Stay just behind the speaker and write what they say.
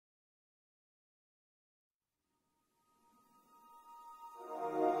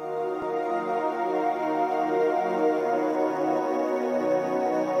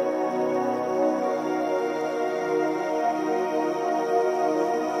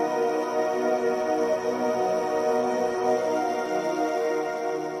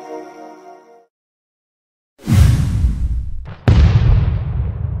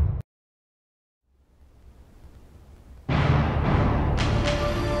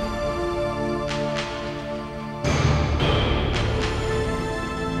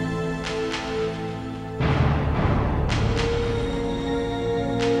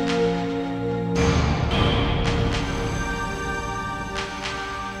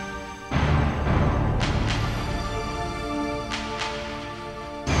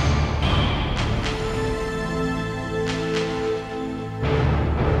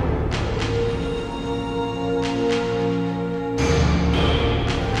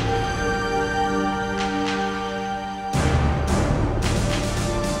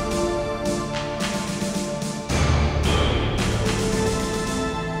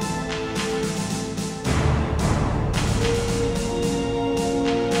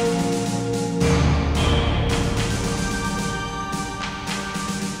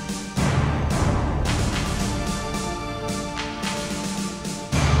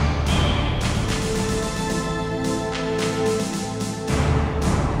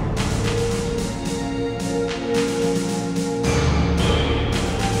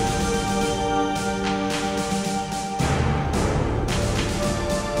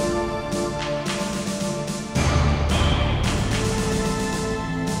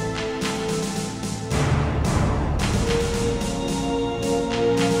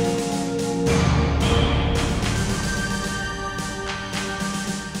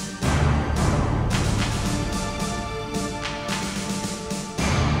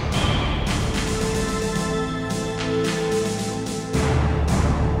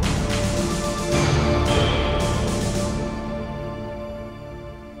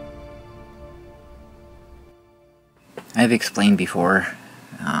I've explained before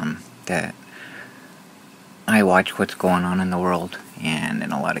that I watch what's going on in the world, and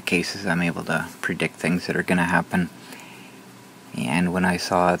in a lot of cases I'm able to predict things that are going to happen. And when I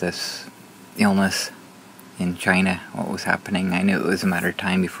saw this illness in China, what was happening, I knew it was a matter of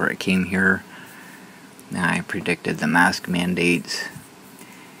time before it came here. I predicted the mask mandates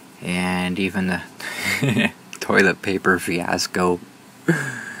and even the toilet paper fiasco.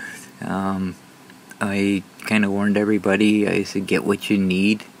 I kind of warned everybody. I said, get what you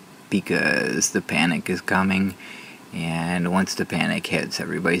need, because the panic is coming, and once the panic hits,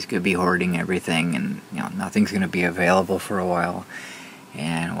 everybody's going to be hoarding everything, and nothing's going to be available for a while.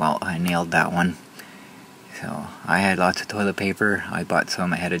 And well, I nailed that one. So I had lots of toilet paper. I bought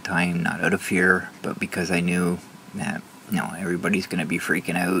some ahead of time, not out of fear, but because I knew that everybody's going to be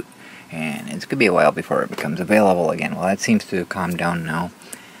freaking out, and it's going to be a while before it becomes available again. Well, that seems to have calmed down now.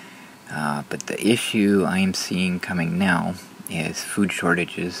 But the issue I'm seeing coming now is food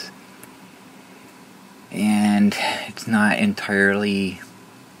shortages. And it's not entirely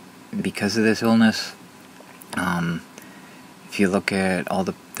because of this illness. If you look at all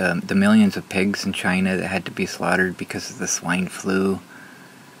the millions of pigs in China that had to be slaughtered because of the swine flu,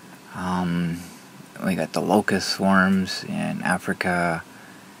 we got the locust swarms in Africa,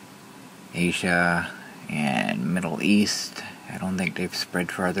 Asia, and Middle East. I don't think they've spread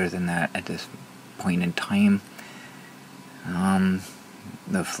farther than that at this point in time.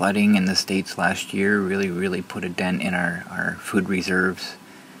 The flooding in the States last year really put a dent in our food reserves.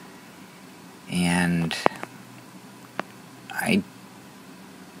 And if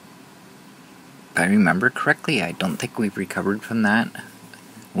I remember correctly, I don't think we've recovered from that.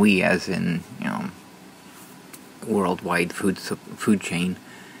 We, as in, worldwide food chain.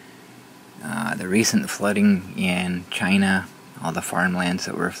 The recent flooding in China, all the farmlands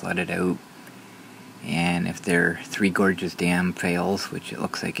that were flooded out, and if their Three Gorges Dam fails, which it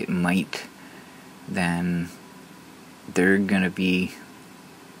looks like it might, then they're going to be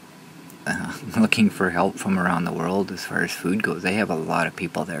looking for help from around the world as far as food goes. They have a lot of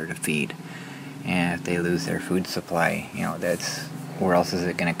people there to feed, and if they lose their food supply, that's, where else is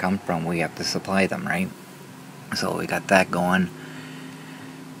it going to come from? We have to supply them, right? So we got that going.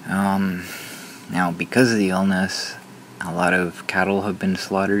 Now, because of the illness, a lot of cattle have been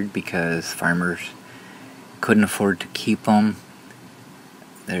slaughtered because farmers couldn't afford to keep them.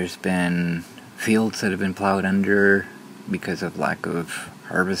 There's been fields that have been plowed under because of lack of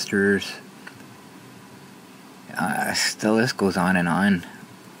harvesters. Still, this goes on,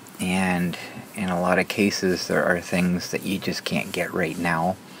 and in a lot of cases there are things that you just can't get right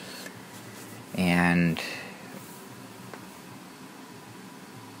now, and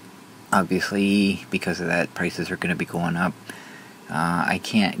obviously because of that, prices are going to be going up. I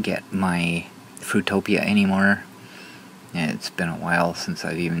can't get my Fruitopia anymore. It's been a while since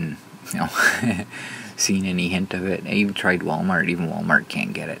I've even seen any hint of it. I even tried Walmart. Even Walmart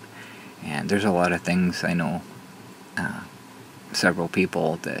can't get it. And there's a lot of things, I know several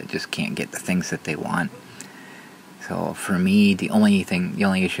people that just can't get the things that they want. So for me, the only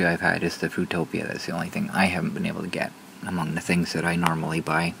issue I've had is the Fruitopia. That's the only thing I haven't been able to get among the things that I normally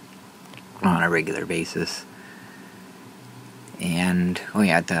buy on a regular basis. And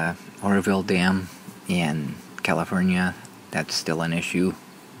the Oroville Dam in California, that's still an issue.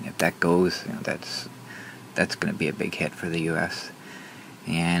 If that goes, that's going to be a big hit for the U.S.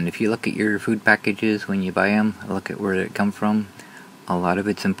 And if you look at your food packages when you buy them, look at where it come from. A lot of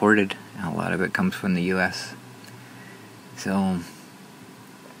it's imported, and a lot of it comes from the U.S. So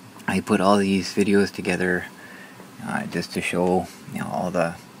I put all these videos together just to show all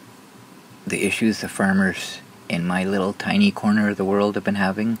the issues the farmers in my little tiny corner of the world have been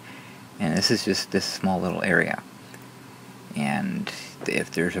having, and this is just this small little area. And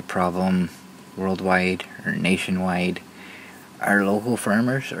if there's a problem worldwide or nationwide, our local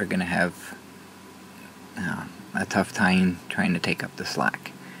farmers are going to have a tough time trying to take up the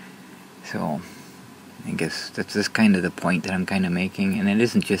slack. So I guess that's just kind of the point that I'm kind of making, and it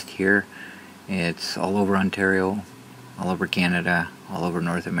isn't just here. It's all over Ontario, all over Canada, all over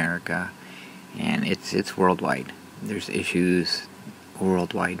North America. And it's worldwide. There's issues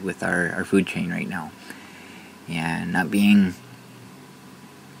worldwide with our food chain right now. And not being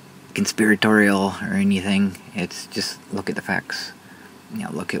conspiratorial or anything, it's just look at the facts.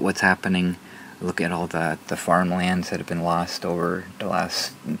 Look at what's happening. Look at all the farmlands that have been lost over the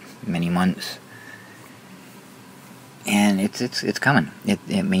last many months. And it's coming.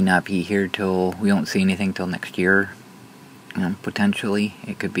 It may not be here till, we won't see anything till next year. Potentially,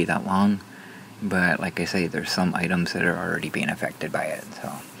 it could be that long. But like I say, there's some items that are already being affected by it.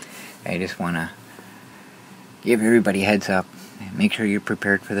 So I just want to give everybody a heads up. Make sure you're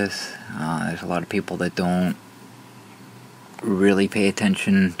prepared for this. There's a lot of people that don't really pay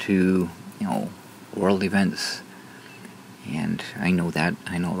attention to, world events, and I know that.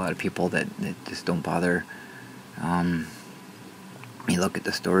 I know a lot of people that just don't bother. You look at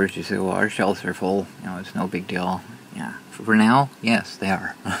the stores, you say, well, our shelves are full, it's no big deal. Yeah, for now, yes, they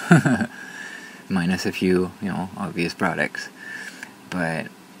are. Minus a few, obvious products. But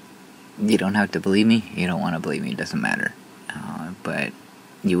you don't have to believe me. You don't want to believe me. It doesn't matter. But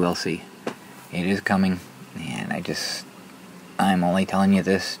you will see. It is coming, and I'm only telling you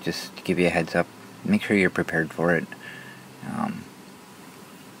this just to give you a heads up. Make sure you're prepared for it.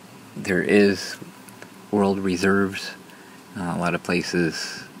 There is world reserves. A lot of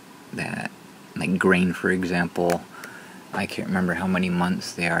places that, like grain, for example, I can't remember how many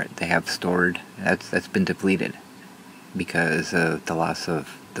months they have stored. That's been depleted because of the loss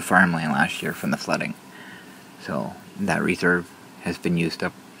of the farmland last year from the flooding. So that reserve has been used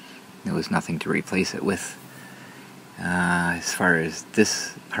up. There was nothing to replace it with. As far as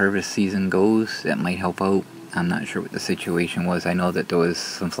this harvest season goes, that might help out. I'm not sure what the situation was. I know that there was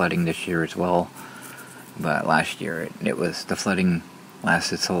some flooding this year as well, but last year it was, the flooding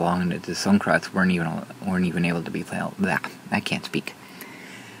lasted so long that some crops weren't even able to be planted. I can't speak.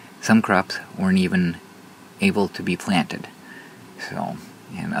 Some crops weren't even able to be planted. So,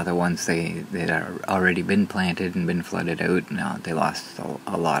 and other ones that are already been planted and been flooded out, they lost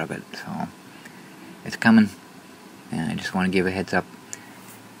a lot of it. So it's coming, and I just want to give a heads up.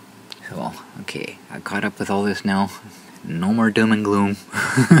 So, okay, I caught up with all this now. No more doom and gloom.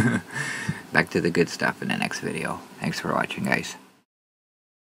 Back to the good stuff in the next video. Thanks for watching, guys.